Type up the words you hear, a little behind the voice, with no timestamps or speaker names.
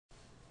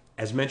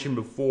As mentioned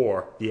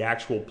before, the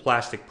actual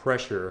plastic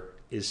pressure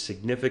is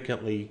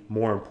significantly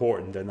more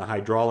important than the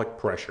hydraulic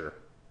pressure.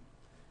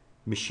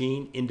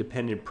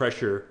 Machine-independent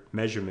pressure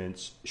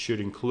measurements should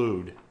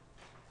include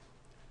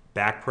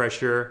back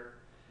pressure,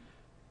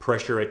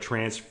 pressure at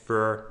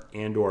transfer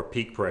and/or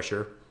peak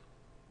pressure,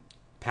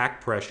 pack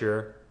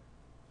pressure,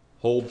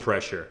 hold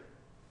pressure.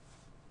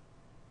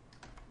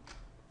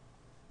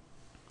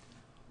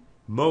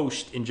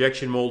 Most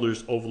injection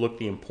molders overlook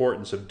the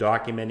importance of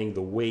documenting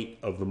the weight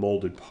of the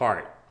molded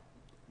part.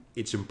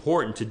 It's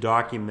important to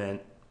document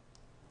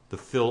the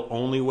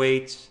fill-only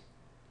weights,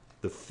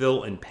 the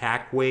fill and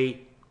pack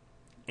weight,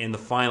 and the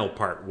final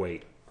part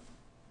weight.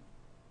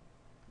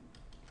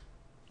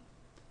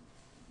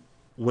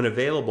 When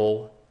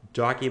available,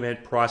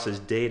 document process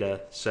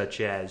data such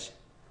as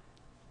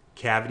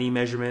cavity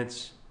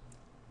measurements,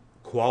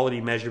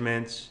 quality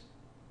measurements,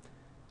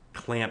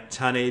 clamp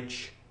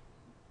tonnage,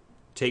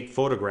 take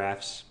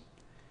photographs,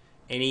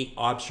 any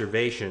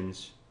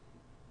observations,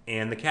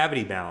 and the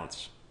cavity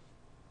balance.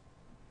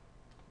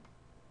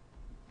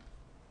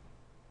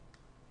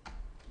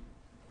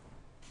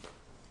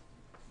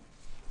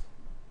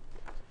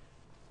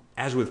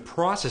 As with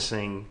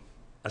processing,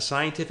 a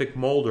scientific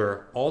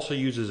molder also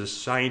uses a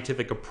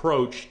scientific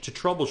approach to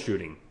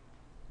troubleshooting.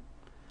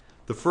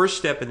 The first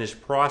step in this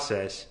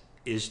process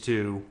is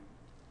to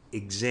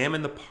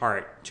examine the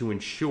part to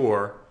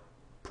ensure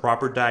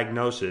proper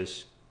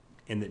diagnosis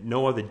and that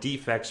no other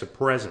defects are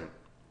present.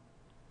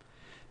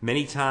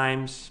 Many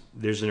times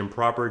there's an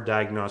improper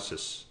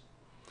diagnosis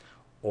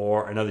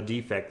or another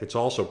defect that's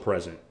also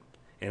present.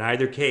 In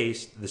either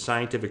case, the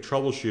scientific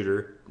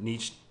troubleshooter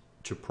needs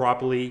to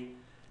properly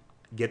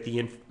get the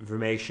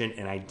information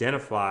and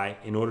identify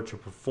in order to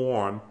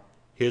perform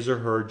his or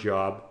her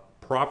job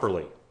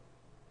properly.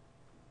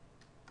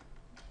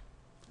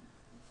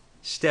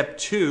 Step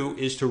 2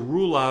 is to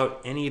rule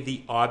out any of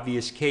the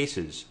obvious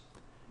cases.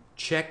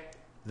 Check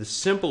the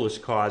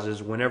simplest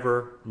causes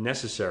whenever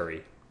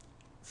necessary.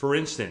 For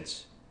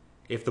instance,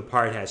 if the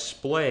part has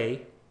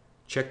splay,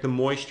 check the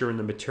moisture in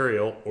the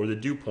material or the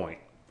dew point.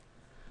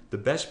 The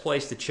best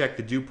place to check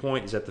the dew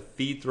point is at the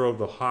feed throw of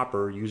the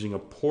hopper using a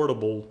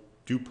portable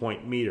dew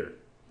point meter.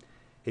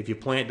 If your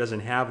plant doesn't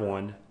have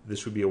one,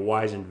 this would be a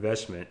wise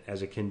investment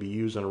as it can be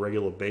used on a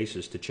regular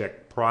basis to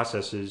check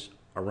processes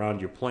around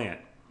your plant.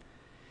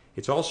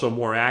 It's also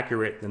more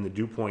accurate than the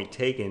dew point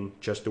taken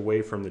just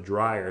away from the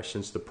dryer,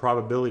 since the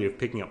probability of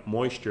picking up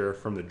moisture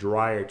from the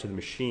dryer to the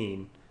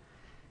machine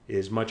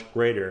is much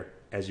greater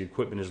as the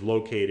equipment is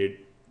located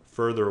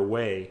further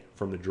away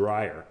from the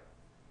dryer.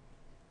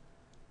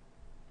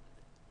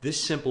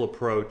 This simple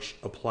approach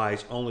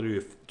applies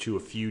only to a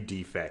few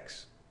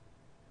defects.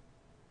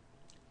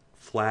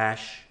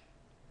 Flash,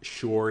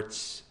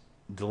 shorts,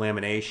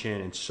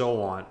 delamination, and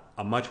so on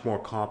are much more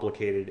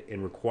complicated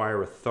and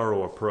require a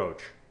thorough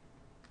approach.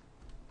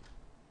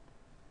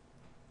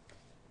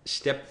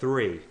 Step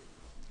 3.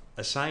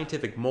 A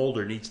scientific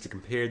molder needs to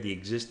compare the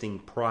existing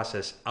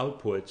process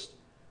outputs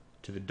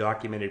to the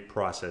documented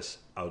process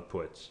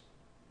outputs.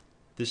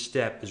 This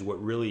step is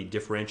what really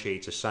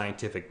differentiates a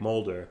scientific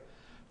molder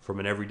from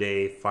an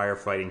everyday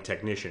firefighting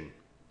technician.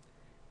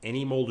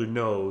 Any molder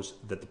knows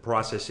that the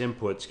process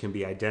inputs can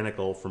be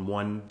identical from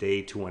one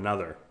day to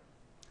another,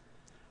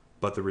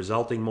 but the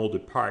resulting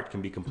molded part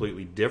can be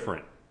completely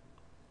different.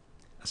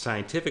 A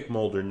scientific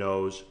molder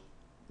knows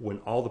when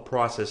all the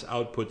process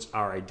outputs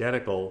are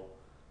identical,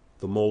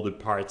 the molded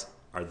parts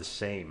are the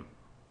same.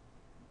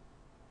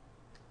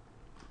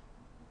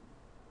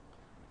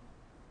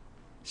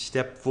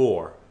 Step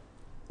 4.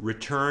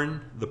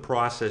 Return the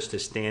process to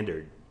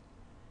standard.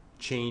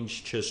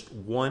 Change just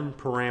one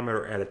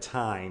parameter at a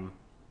time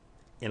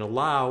and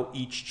allow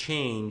each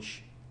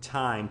change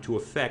time to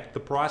affect the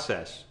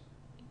process.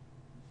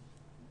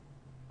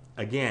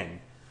 Again,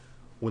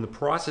 when the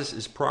process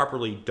is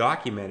properly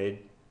documented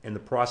and the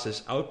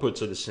process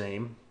outputs are the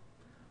same,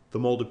 the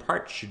molded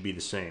parts should be the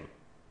same.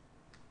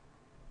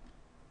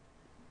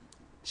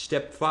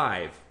 Step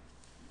 5.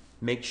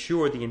 Make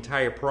sure the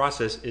entire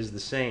process is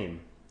the same.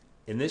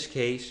 In this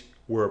case,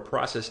 where a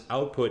process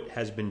output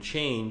has been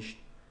changed,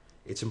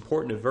 it's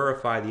important to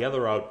verify the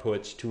other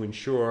outputs to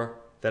ensure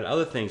that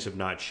other things have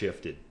not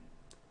shifted.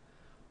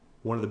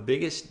 One of the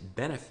biggest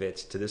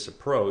benefits to this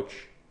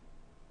approach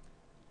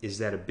is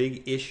that a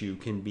big issue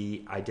can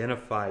be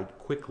identified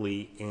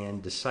quickly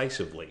and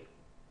decisively.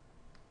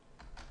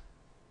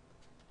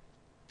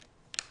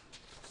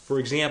 For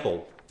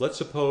example, let's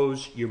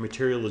suppose your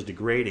material is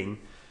degrading,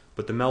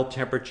 but the melt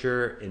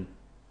temperature and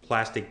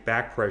plastic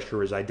back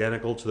pressure is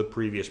identical to the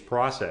previous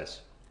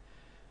process.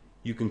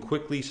 You can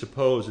quickly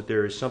suppose that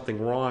there is something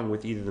wrong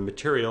with either the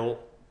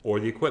material or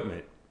the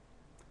equipment.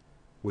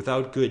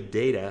 Without good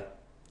data,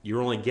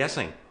 you're only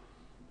guessing.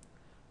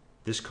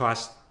 This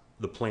costs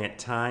the plant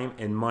time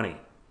and money.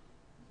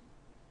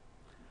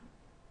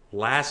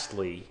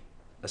 Lastly,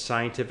 a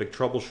scientific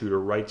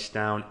troubleshooter writes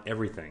down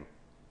everything.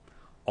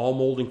 All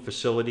molding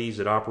facilities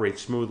that operate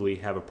smoothly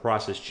have a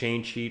process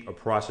change sheet or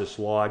process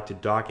log to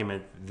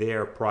document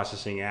their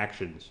processing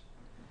actions.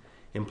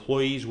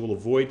 Employees will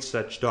avoid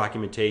such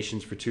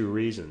documentations for two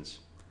reasons.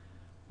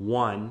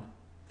 One,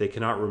 they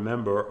cannot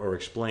remember or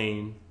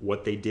explain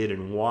what they did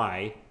and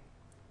why.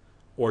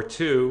 Or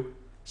two,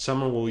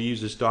 someone will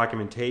use this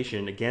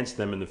documentation against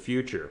them in the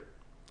future.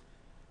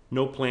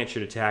 No plant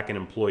should attack an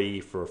employee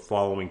for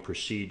following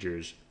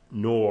procedures,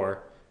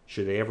 nor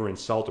should they ever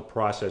insult a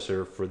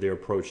processor for their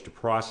approach to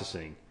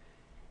processing.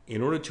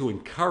 In order to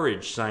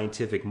encourage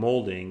scientific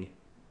molding,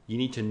 you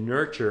need to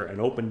nurture an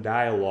open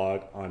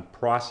dialogue on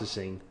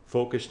processing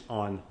focused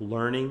on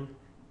learning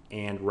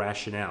and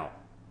rationale.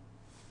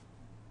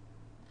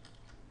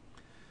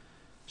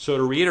 So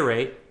to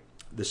reiterate,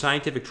 the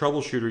scientific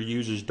troubleshooter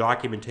uses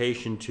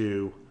documentation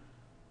to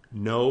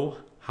know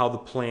how the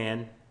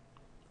plan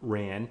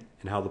ran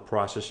and how the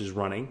process is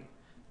running,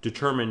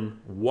 determine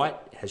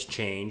what has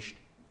changed,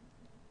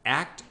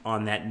 act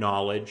on that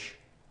knowledge,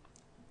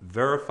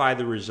 verify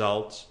the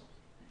results,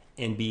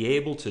 and be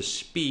able to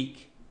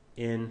speak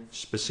in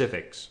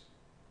specifics.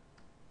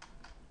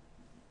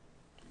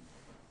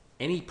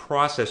 Any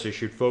processor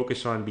should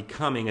focus on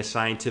becoming a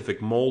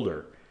scientific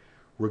molder,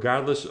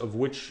 regardless of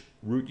which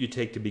route you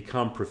take to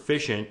become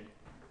proficient.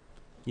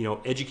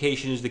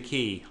 Education is the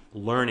key.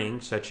 Learning,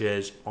 such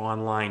as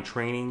online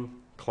training,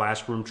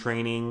 classroom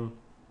training,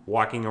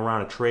 walking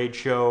around a trade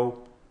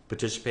show,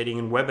 participating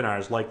in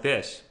webinars like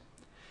this.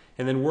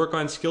 And then work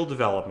on skill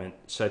development,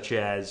 such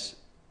as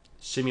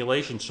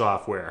simulation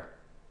software.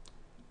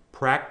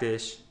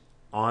 Practice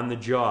on the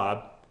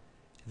job,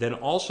 then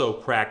also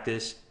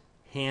practice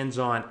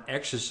hands-on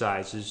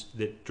exercises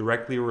that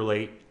directly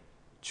relate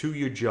to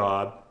your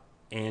job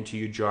and to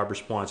your job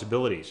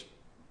responsibilities.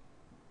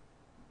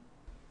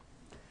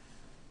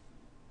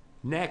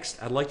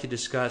 Next, I'd like to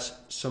discuss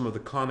some of the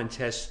common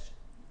tests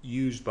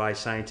used by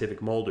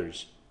scientific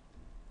molders.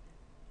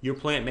 Your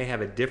plant may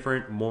have a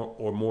different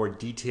or more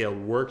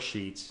detailed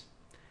worksheets.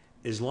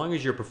 As long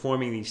as you're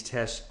performing these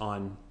tests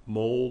on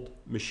mold,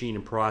 machine,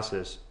 and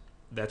process,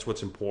 that's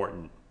what's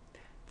important.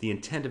 The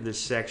intent of this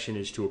section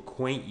is to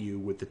acquaint you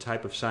with the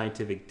type of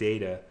scientific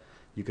data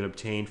you can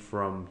obtain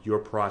from your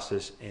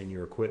process and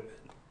your equipment.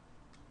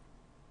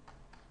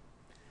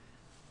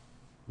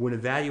 When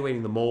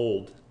evaluating the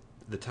mold,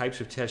 the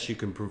types of tests you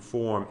can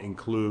perform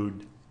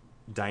include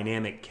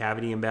dynamic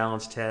cavity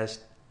imbalance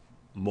test,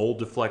 mold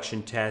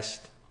deflection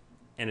test,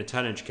 and a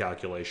tonnage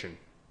calculation.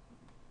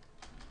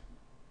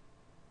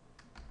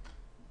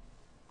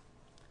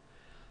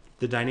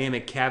 The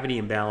dynamic cavity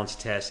imbalance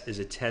test is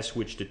a test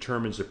which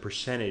determines the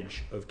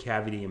percentage of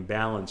cavity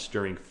imbalance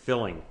during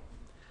filling.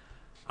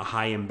 A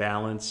high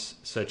imbalance,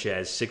 such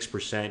as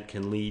 6%,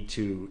 can lead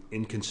to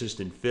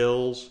inconsistent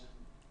fills,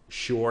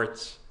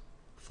 shorts,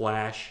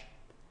 flash,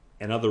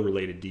 and other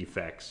related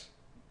defects.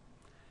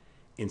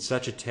 In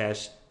such a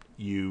test,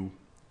 you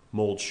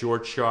mold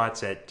short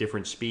shots at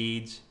different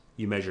speeds,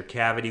 you measure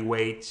cavity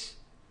weights,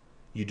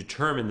 you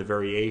determine the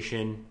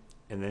variation,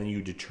 and then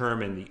you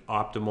determine the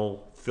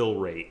optimal fill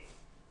rate.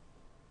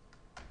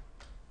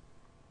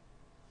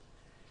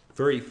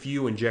 Very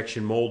few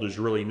injection molders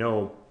really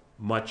know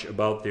much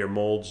about their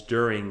molds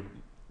during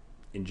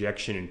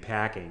injection and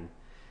packing.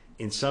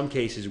 In some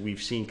cases,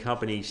 we've seen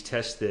companies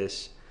test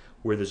this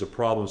where there's a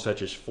problem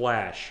such as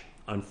flash.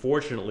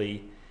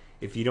 Unfortunately,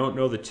 if you don't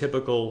know the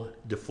typical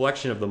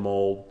deflection of the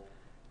mold,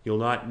 you'll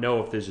not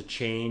know if there's a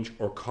change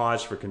or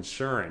cause for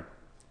concern.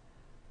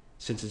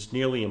 Since it's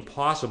nearly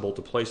impossible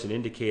to place an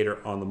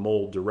indicator on the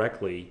mold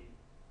directly,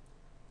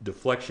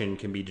 deflection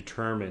can be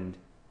determined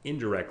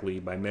indirectly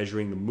by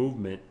measuring the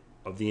movement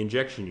of the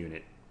injection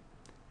unit.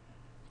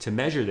 To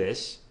measure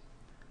this,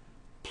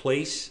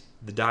 place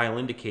the dial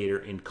indicator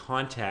in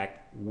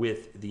contact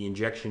with the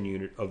injection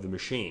unit of the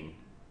machine.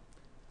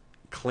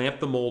 Clamp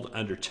the mold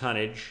under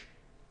tonnage,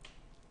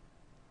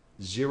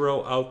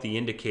 zero out the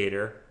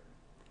indicator,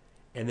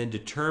 and then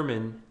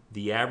determine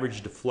the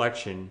average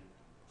deflection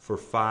for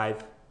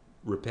 5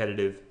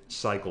 repetitive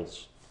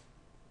cycles.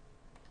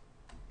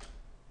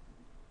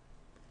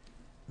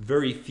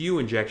 Very few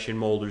injection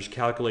molders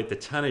calculate the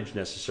tonnage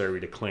necessary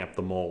to clamp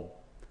the mold.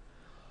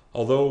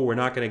 Although we're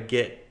not going to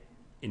get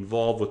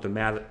involved with the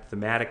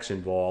mathematics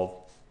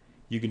involved,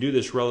 you can do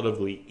this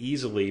relatively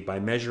easily by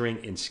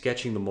measuring and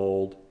sketching the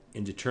mold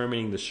and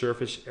determining the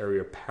surface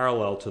area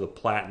parallel to the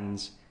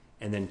platens,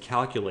 and then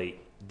calculate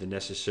the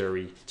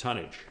necessary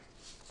tonnage.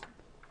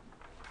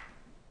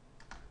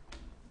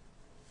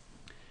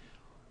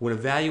 When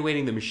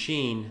evaluating the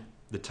machine,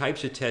 the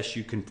types of tests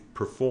you can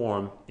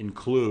perform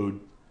include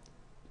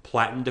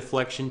platen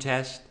deflection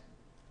test,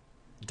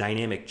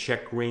 dynamic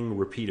check ring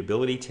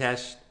repeatability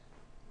test,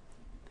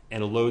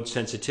 and a load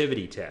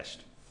sensitivity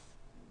test.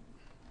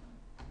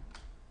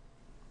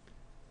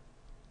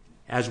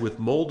 As with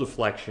mold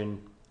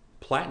deflection,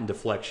 platen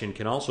deflection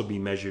can also be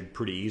measured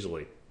pretty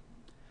easily.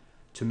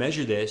 To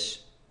measure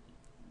this,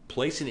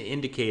 place an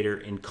indicator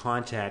in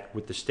contact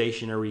with the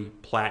stationary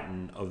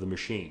platen of the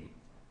machine.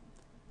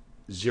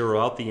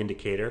 Zero out the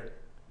indicator,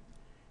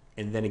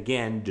 and then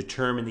again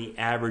determine the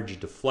average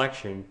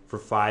deflection for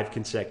 5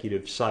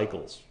 consecutive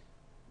cycles.